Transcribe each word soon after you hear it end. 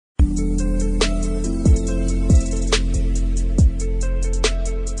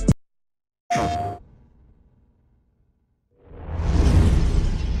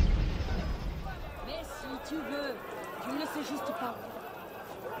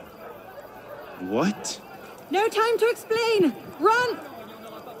What? No time to explain! Run!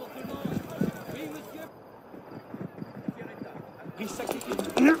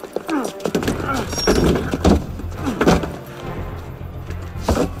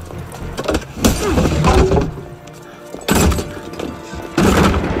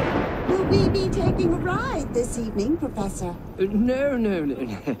 Will we be taking a ride this evening, Professor? No.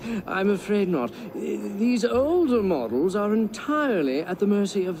 I'm afraid not. These older models are entirely at the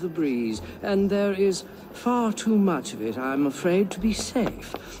mercy of the breeze, and there is far too much of it, I'm afraid, to be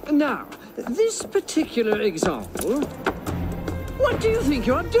safe. Now, this particular example... What do you think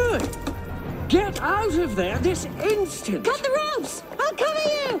you're doing? Get out of there this instant! Cut the ropes! I'll cover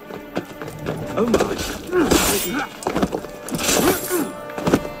you! Oh my...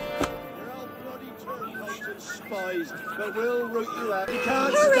 Spies, but we'll root you out. You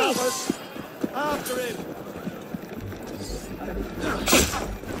can't Hurry! stop us. After him.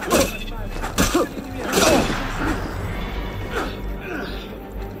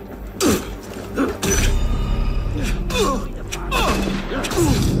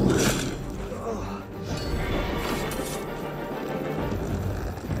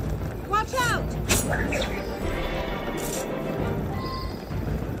 Watch out!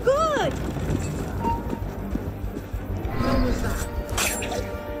 Good!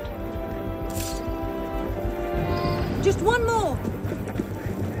 Just one more!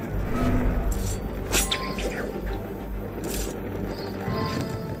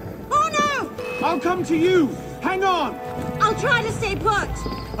 Oh no! I'll come to you! Hang on! I'll try to stay put!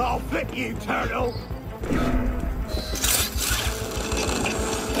 I'll flip you, turtle.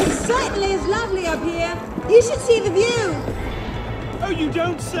 It certainly is lovely up here. You should see the view. Oh, you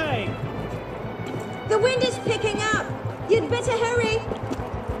don't say! The wind is picking up. You'd better hurry.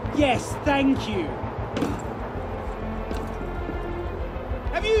 Yes, thank you.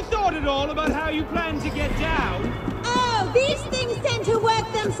 Have you thought at all about how you plan to get down? Oh, these things tend to work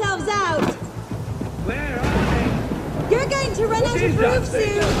themselves out. Where are they? You're going to run out of roof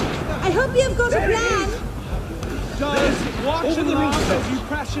soon. I hope you've got a plan. Does watch and laugh as you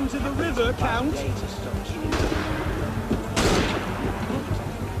crash into the river count?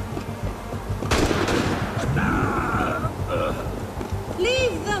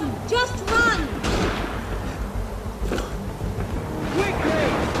 Leave them. Just run. Quickly!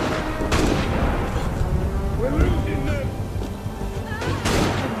 We're losing them!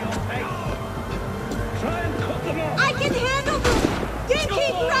 Try and cut them off! I can handle them. You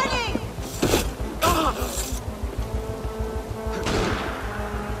keep running.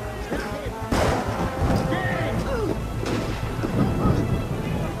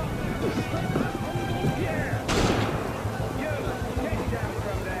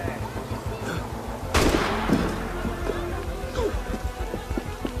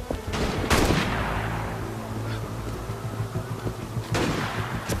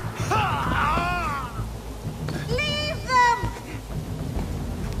 Leave them.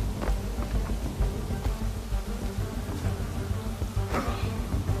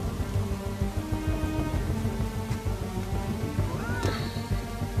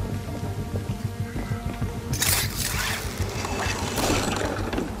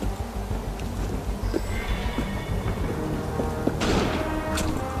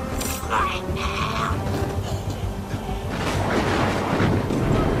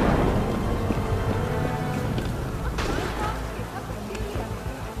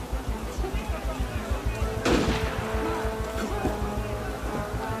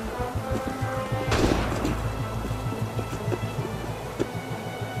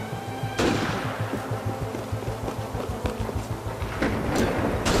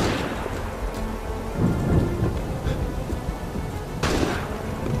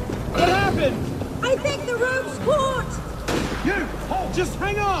 What happened? I think the rope's caught. You! Hold! Just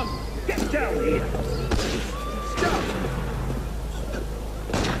hang on! Get down here! Stop!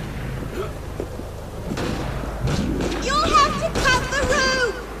 You'll have to cut the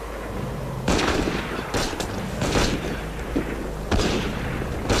rope.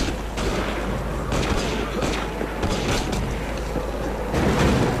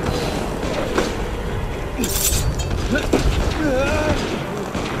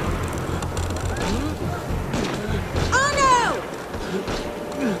 Oh no!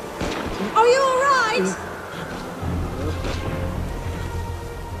 Are you all right?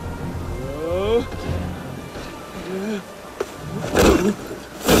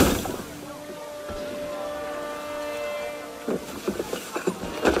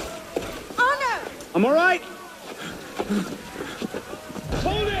 Oh no! I'm all right.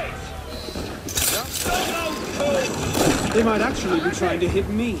 Hold it! They might actually be trying to hit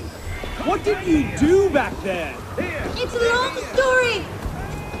me. What did you do back there? It's a long story.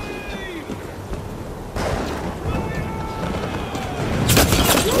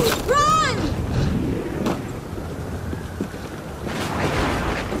 Run!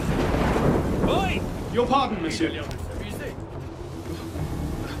 Oi! Your pardon, monsieur.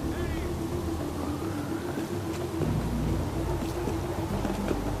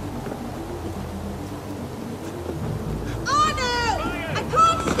 Oh no! I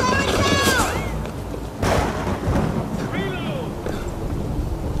can't slow it down! Reload!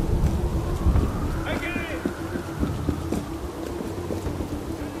 Again!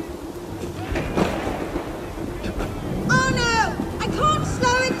 Oh no! I can't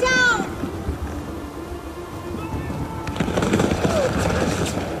slow it down!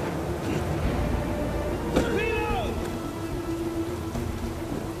 Reload!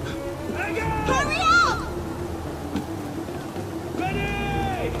 Again! Hurry up!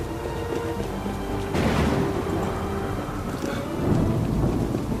 Ready!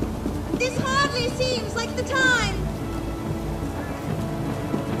 This hardly seems like the time.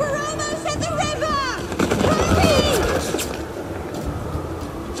 We're almost at the river! Hurry!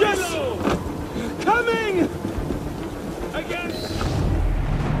 Jello! Coming! Again!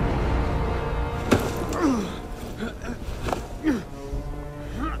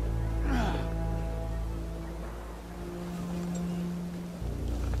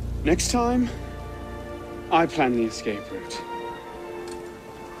 Next time, I plan the escape route.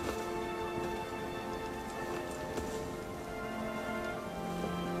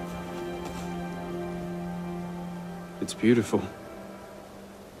 It's beautiful.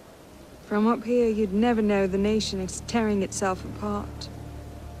 From up here, you'd never know the nation is tearing itself apart.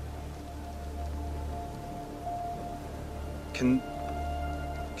 Can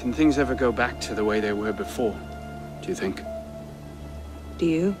things ever go back to the way they were before, do you think? Do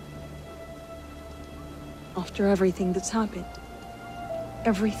you? After everything that's happened?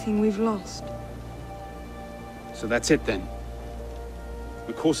 Everything we've lost? So that's it then.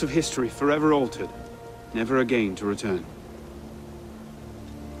 The course of history forever altered, never again to return.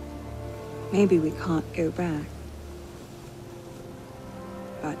 Maybe we can't go back.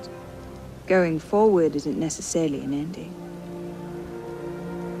 But going forward isn't necessarily an ending.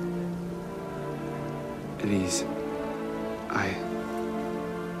 Elise,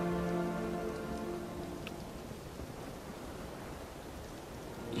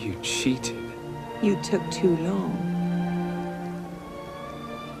 You cheated. You took too long.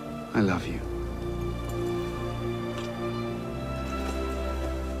 I love you.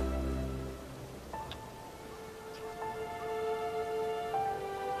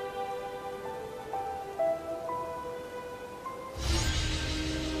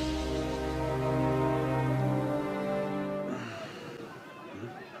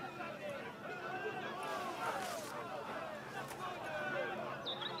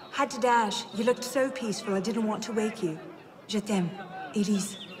 Had to dash. You looked so peaceful, I didn't want to wake you. Je t'aime,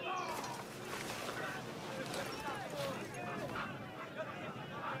 Elise.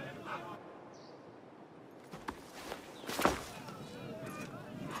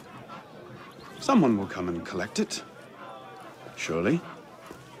 Someone will come and collect it. Surely.